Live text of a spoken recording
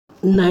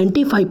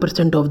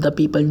95% of the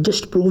people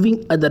just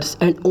proving others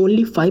and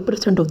only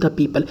 5% of the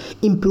people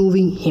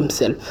improving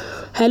himself.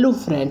 Hello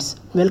friends,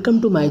 welcome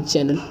to my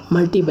channel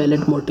multi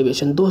बैलेंट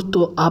motivation.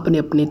 दोस्तों, आपने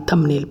अपने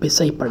thumbnail पे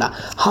सही पढ़ा,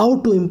 how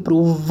to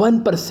improve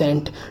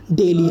 1%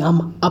 daily.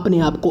 हम अपने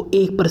आप को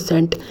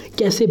 1%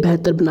 कैसे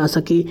बेहतर बना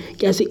सके,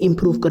 कैसे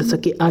इम्प्रूव कर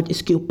सके, आज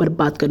इसके ऊपर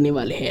बात करने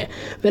वाले हैं।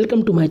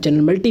 Welcome to my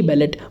channel multi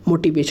बैलेंट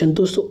motivation.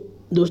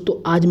 दोस्तों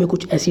आज मैं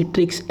कुछ ऐसी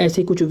ट्रिक्स,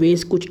 ऐसे कुछ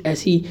वेज, कुछ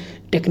ऐसी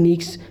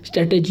टेक्निक्स,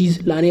 स्ट्रेटजीज़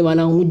लाने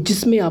वाला हूँ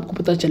जिसमें आपको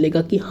पता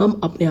चलेगा कि हम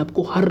अपने आप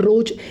को हर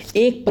रोज़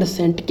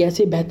 1%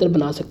 कैसे बेहतर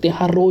बना सकते हैं,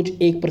 हर रोज़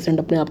 1%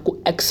 अपने आप को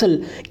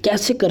एक्सेल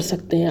कैसे कर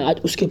सकते हैं।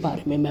 आज उसके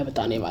बारे में मैं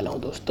बताने वाला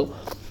हूँ दोस्तों।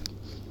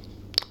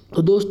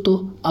 तो दोस्तों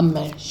अब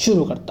मैं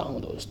शुरू करता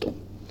हूँ दोस्तों।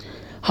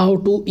 How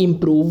to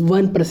improve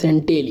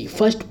 1% daily.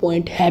 First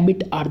point,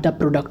 habit are the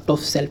product of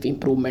self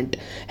improvement.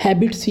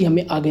 Habits ही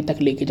हमें आगे तक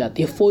लेके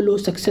जाती है। Follow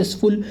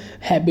successful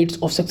habits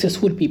of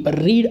successful people.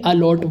 Read a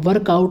lot,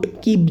 workout,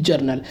 keep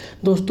journal.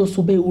 दोस्तों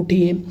सुबह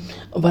उठिए,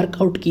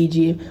 वर्कआउट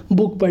कीजिए,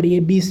 बुक पढ़िए,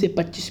 20 से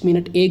 25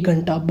 मिनट, 1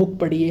 घंटा बुक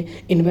पढ़िए,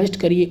 इन्वेस्ट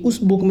करिए,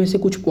 उस बुक में से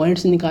कुछ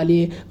पॉइंट्स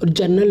निकालिए और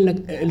जर्नल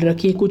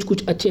रखिए,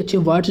 कुछ अच्छे अच्छे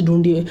वर्ड्स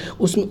ढूंढिए,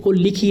 उसमें को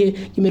लिखिए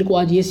कि मेरे को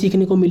आज ये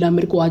सीखने को मिला,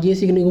 मेरे को आज ये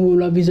सीखने को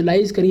मिला।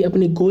 विजुलाइज करिए,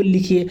 अपने गोल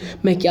लिखिए,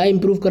 मैं क्या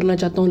इंप्रूव करना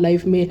चाहता हूँ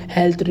लाइफ में,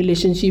 हेल्थ,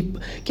 रिलेशनशिप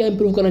क्या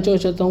इंप्रूव करना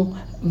चाहता हूँ,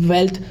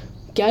 वेल्थ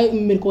क्या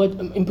मेरे को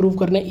इंप्रूव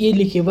करना है, ये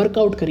लिखिए।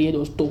 वर्कआउट करिए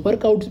दोस्तों,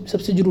 वर्कआउट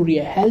सबसे ज़रूरी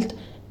है। हेल्थ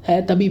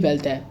है तभी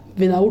वेल्थ है,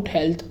 विदाउट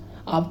हेल्थ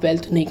आप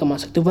वेल्थ नहीं कमा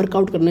सकते।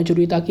 वर्कआउट करना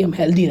जरूरी है ताकि हम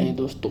हेल्दी रहें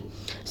दोस्तों।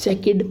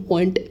 Second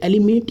point,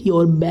 eliminate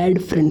your bad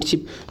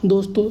friendship.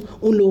 दोस्तों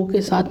उन लोगों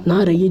के साथ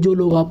ना रहिए जो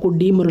लोग आपको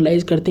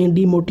डीमोरलाइज करते हैं,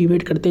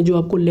 डीमोटिवेट करते हैं, जो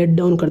आपको लेट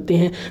डाउन करते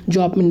हैं,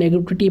 जो आप में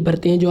नेगेटिविटी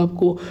भरते हैं, जो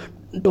आपको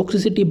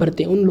टॉक्सिसिटी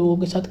भरते हैं। उन लोगों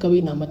के साथ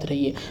कभी ना मत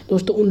रहिए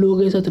दोस्तों। उन लोगों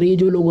के साथ रहिए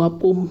जो लोग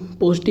आपको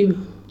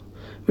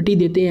पॉजिटिविटी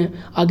देते हैं,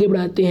 आगे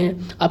बढ़ाते हैं,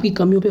 आपकी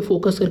कमियों पे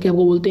फोकस करके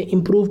आपको बोलते हैं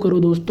इम्प्रूव करो।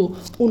 दोस्तों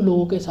उन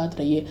लोगों के साथ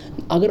रहिए।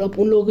 अगर आप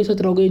उन लोगों के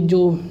साथ रहोगे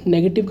जो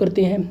नेगेटिव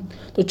करते हैं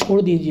तो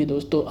छोड़ दीजिए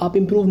दोस्तों, आप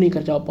इम्प्रूव नहीं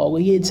कर जा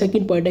पाओगे। ये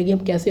सेकंड पॉइंट है कि हम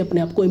कैसे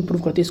अपने आप को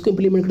इम्प्रूव करते हैं, इसको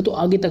इम्प्लीमेंट करते तो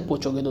आगे तक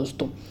पहुँचोगे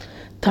दोस्तों।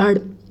 थर्ड,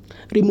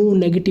 रिमूव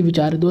नेगेटिव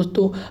विचार।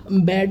 दोस्तों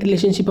बैड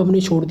रिलेशनशिप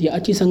हमने छोड़ दिया,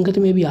 अच्छी संगत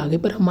में भी आ गए,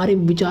 पर हमारे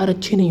विचार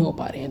अच्छे नहीं हो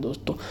पा रहे हैं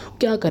दोस्तों,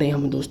 क्या करें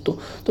हम दोस्तों।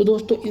 तो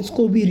दोस्तों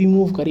इसको भी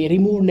रिमूव करिए।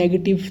 रिमूव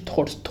नेगेटिव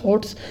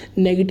थॉट्स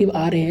नेगेटिव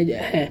आ रहे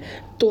हैं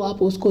तो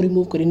आप उसको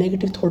रिमूव करिए,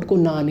 नेगेटिव थॉट को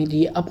ना आने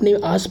दीजिए। अपने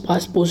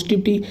आसपास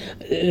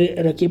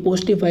पॉजिटिविटी रखिए,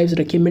 पॉजिटिव वाइब्स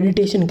रखिए।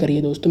 मेडिटेशन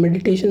करिए दोस्तों,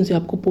 मेडिटेशन से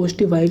आपको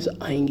पॉजिटिव वाइब्स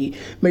आएंगी।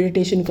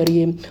 मेडिटेशन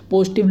करिए,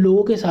 पॉजिटिव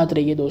लोगों के साथ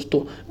रहिए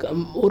दोस्तों,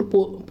 और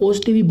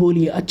पॉजिटिव ही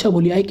बोलिए, अच्छा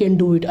बोलिए, I can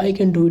do it, I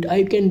can do it,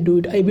 I can do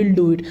it, I will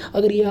do it.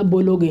 अगर ये आप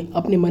बोलोगे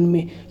अपने मन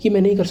में कि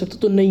मैं नहीं कर सकता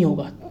तो नहीं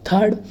होगा।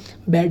 Third,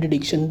 bad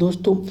addiction.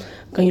 दोस्तों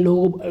कई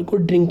लोगों को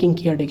ड्रिंकिंग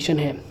की एडिक्शन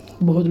है,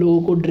 बहुत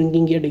लोगों को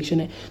ड्रिंकिंग की एडिक्शन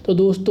है। तो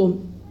दोस्तों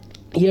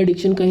ये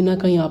एडिक्शन कहीं ना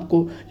कहीं आपको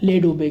ले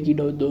डूबेगी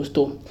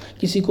दोस्तों।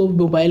 किसी को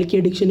मोबाइल की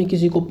एडिक्शन है,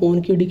 किसी को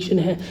फ़ोन की एडिक्शन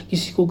है,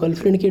 किसी को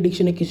गर्लफ्रेंड की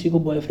एडिक्शन है, किसी को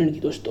बॉयफ्रेंड की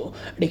दोस्तों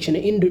एडिक्शन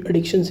है। इन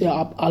एडिक्शन से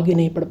आप आगे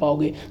नहीं बढ़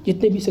पाओगे।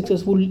 जितने भी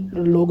सक्सेसफुल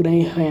लोग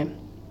रहे हैं,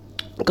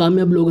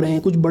 कामयाब लोग रहे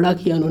हैं, कुछ बड़ा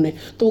किया उन्होंने,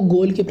 तो वो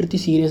गोल के प्रति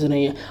सीरियस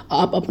नहीं है।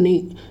 आप अपने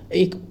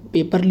एक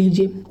पेपर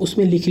लीजिए,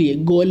 उसमें लिख लिए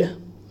गोल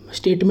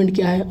स्टेटमेंट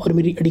क्या है और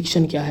मेरी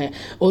एडिक्शन क्या है,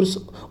 और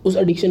उस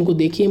एडिक्शन को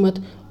देखिए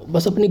मत,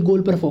 बस अपने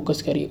गोल पर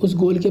फोकस करिए, उस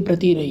गोल के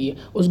प्रति रहिए।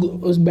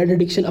 उस बैड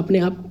एडिक्शन अपने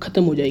आप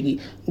ख़त्म हो जाएगी।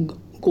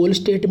 गोल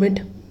स्टेटमेंट,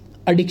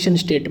 एडिक्शन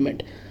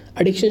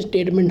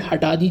स्टेटमेंट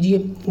हटा दीजिए,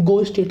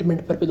 गोल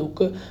स्टेटमेंट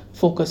पर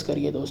फोकस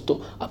करिए दोस्तों।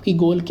 आपकी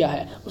गोल क्या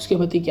है, उसके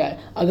प्रति क्या है।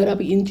 अगर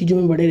आप इन चीज़ों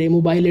में बढ़े रहे,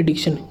 मोबाइल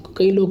एडिक्शन,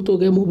 कई लोग तो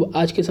गए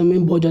आज के समय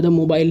में बहुत ज़्यादा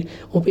मोबाइल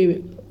पे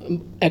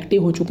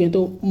एक्टिव हो चुके हैं,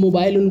 तो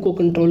मोबाइल उनको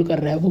कंट्रोल कर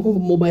रहा है, वो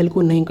मोबाइल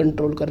को नहीं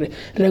कंट्रोल कर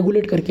रहे।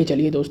 रेगुलेट करके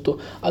चलिए दोस्तों।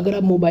 अगर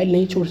आप मोबाइल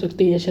नहीं छोड़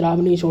सकते, या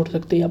शराब नहीं छोड़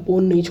सकते, या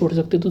फ़ोन नहीं छोड़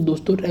सकते, तो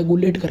दोस्तों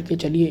रेगुलेट करके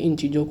चलिए। इन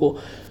चीज़ों को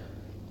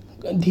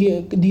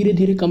धीरे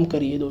धीरे कम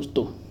करिए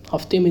दोस्तों।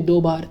 हफ्ते में 2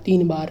 बार,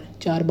 3 बार,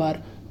 4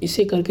 बार,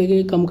 इससे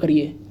करके कम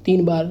करिए।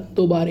 3 बार,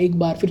 2 बार, 1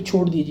 बार, फिर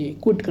छोड़ दीजिए,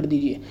 क्विट कर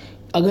दीजिए।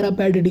 अगर आप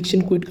बैड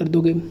एडिक्शन क्विट कर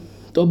दोगे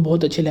तो आप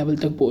बहुत अच्छे लेवल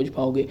तक पहुंच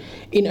पाओगे।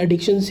 इन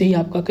एडिक्शन से ही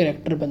आपका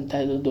कैरेक्टर बनता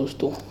है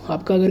दोस्तों।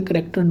 आपका अगर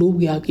कैरेक्टर डूब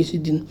गया किसी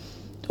दिन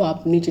तो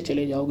आप नीचे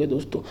चले जाओगे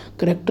दोस्तों।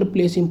 Character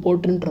place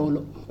important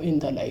role in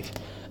the life.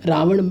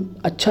 Ravan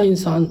अच्छा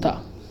इंसान था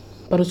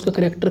पर उसका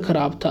कैरेक्टर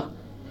ख़राब था,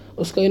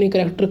 उसका यानी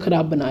कैरेक्टर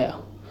ख़राब बनाया।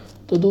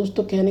 तो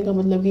दोस्तों कहने का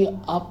मतलब कि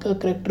आपका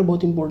कैरेक्टर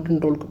बहुत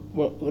इंपॉर्टेंट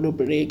रोल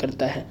प्ले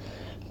करता है।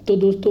 तो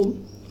दोस्तों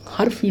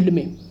हर फील्ड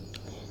में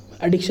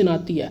एडिक्शन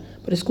आती है,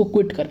 पर इसको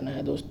क्विट करना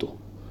है दोस्तों।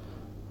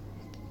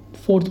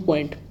 Fourth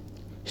point,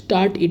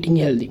 start eating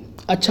healthy.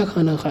 अच्छा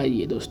खाना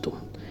खाइए दोस्तों।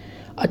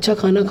 अच्छा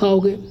खाना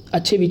खाओगे,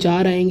 अच्छे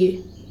विचार आएंगे,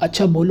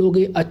 अच्छा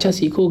बोलोगे, अच्छा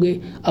सीखोगे,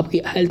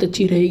 आपकी हेल्थ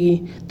अच्छी रहेगी,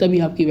 तभी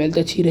आपकी वेल्थ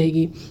अच्छी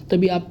रहेगी,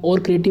 तभी आप और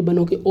क्रिएटिव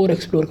बनोगे और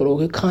एक्सप्लोर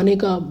करोगे। खाने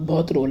का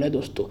बहुत रोल है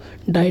दोस्तों,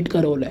 डाइट का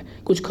रोल है।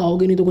 कुछ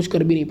खाओगे नहीं तो कुछ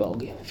कर भी नहीं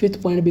पाओगे।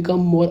 Fifth point, become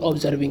more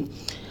observing.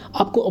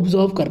 आपको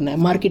ऑब्जर्व करना है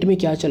मार्केट में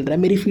क्या चल रहा है,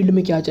 मेरी फील्ड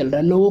में क्या चल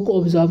रहा है, लोगों को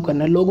ऑब्जर्व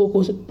करना है, लोगों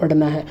को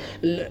पढ़ना है,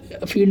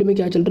 फील्ड में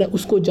क्या चल रहा है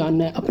उसको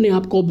जानना है, अपने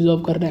आप को ऑब्जर्व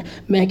करना है,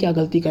 मैं क्या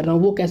गलती कर रहा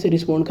हूँ, वो कैसे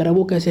रिस्पॉन्ड कर रहा है,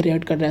 वो कैसे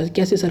रिएक्ट कर रहा है,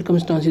 कैसे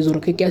सर्कमस्टांसेस हो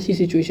रखे, कैसी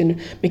सिचुएशन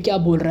में क्या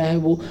बोल रहा है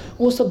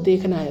वो सब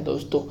देखना है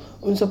दोस्तों।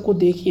 उन सबको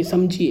देखिए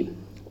समझिए,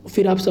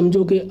 फिर आप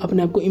समझोगे,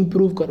 अपने आप को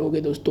इम्प्रूव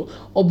करोगे दोस्तों।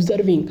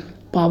 ऑब्जर्विंग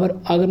पावर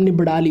अगर आपने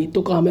बढ़ा ली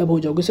तो कामयाब हो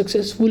जाओगे।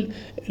 सक्सेसफुल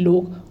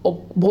लोग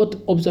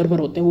बहुत ऑब्जर्वर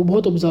होते हैं, वो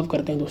बहुत ऑब्जर्व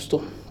करते हैं दोस्तों।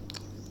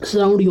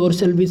 Surround your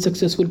self with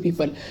successful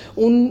people,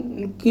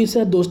 उनके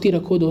साथ दोस्ती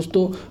रखो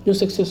दोस्तों जो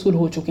सक्सेसफुल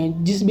हो चुके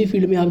हैं। जिस भी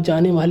फील्ड में आप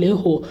जाने वाले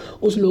हो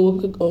उस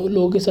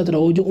लोगों के साथ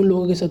रहो, जो उन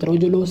लोगों के साथ रहो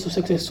जो लोग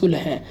सक्सेसफुल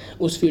हैं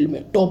उस फील्ड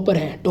में, टॉपर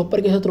हैं।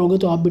 टॉपर के साथ रहोगे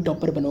तो आप भी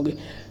टॉपर बनोगे,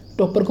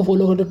 टॉपर को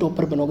फॉलो करोगे तो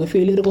टॉपर बनोगे,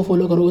 फेलियर को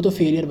फॉलो करोगे तो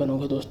फेलियर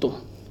बनोगे दोस्तों।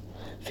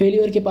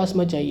 फेलियर के पास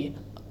मत जाइए,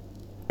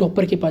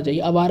 टॉपर के पास जाइए।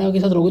 आवारा के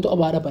साथ रहोगे तो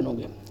आवारा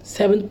बनोगे।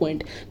 7th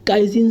point,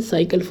 kaizen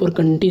cycle for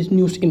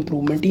continuous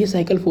improvement. ये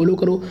साइकिल फॉलो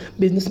करो,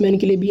 बिजनेसमैन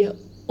के लिए भी है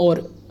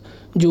और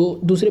जो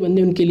दूसरे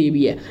बंदे उनके लिए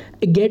भी है।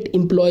 Gate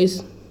employees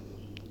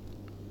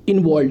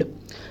involve,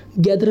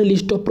 gather a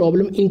list of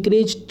problem,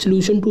 encourage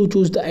solution to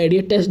choose the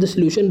idea, test the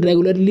solution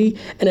regularly,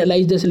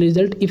 analyze the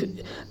result, if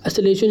a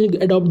solution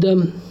adopt the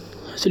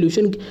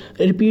solution,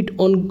 repeat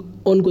on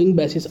ongoing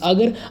basis।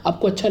 अगर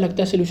आपको अच्छा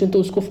लगता है solution तो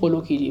उसको follow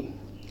कीजिए।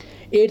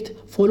 8th,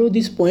 follow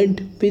this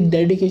point with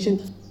dedication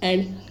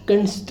and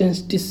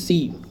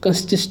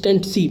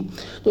consistency.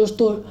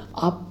 दोस्तों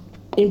आप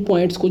इन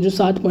पॉइंट्स को, जो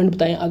 7 पॉइंट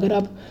बताएं, अगर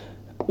आप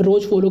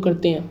रोज़ फॉलो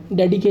करते हैं,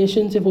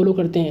 डेडिकेशन से फॉलो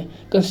करते हैं,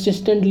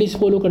 कंसिस्टेंटली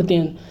फॉलो करते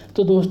हैं,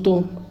 तो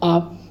दोस्तों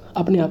आप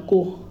अपने आप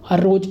को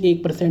हर रोज़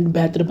 1%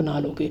 बेहतर बना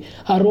लोगे।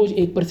 हर रोज़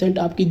 1%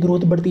 आपकी ग्रोथ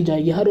बढ़ती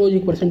जाएगी, हर रोज़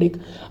 1%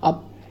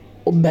 आप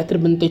बेहतर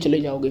बनते चले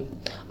जाओगे।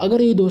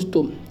 अगर ये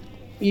दोस्तों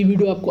ये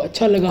वीडियो आपको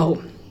अच्छा लगा हो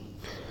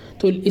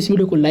तो इस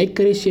वीडियो को लाइक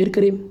करें, शेयर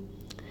करें,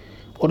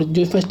 और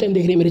जो फर्स्ट टाइम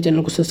देख रहे हैं मेरे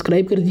चैनल को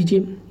सब्सक्राइब कर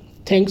दीजिए।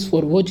 Thanks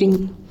for watching.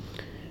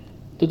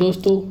 तो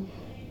दोस्तों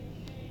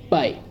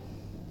बाय।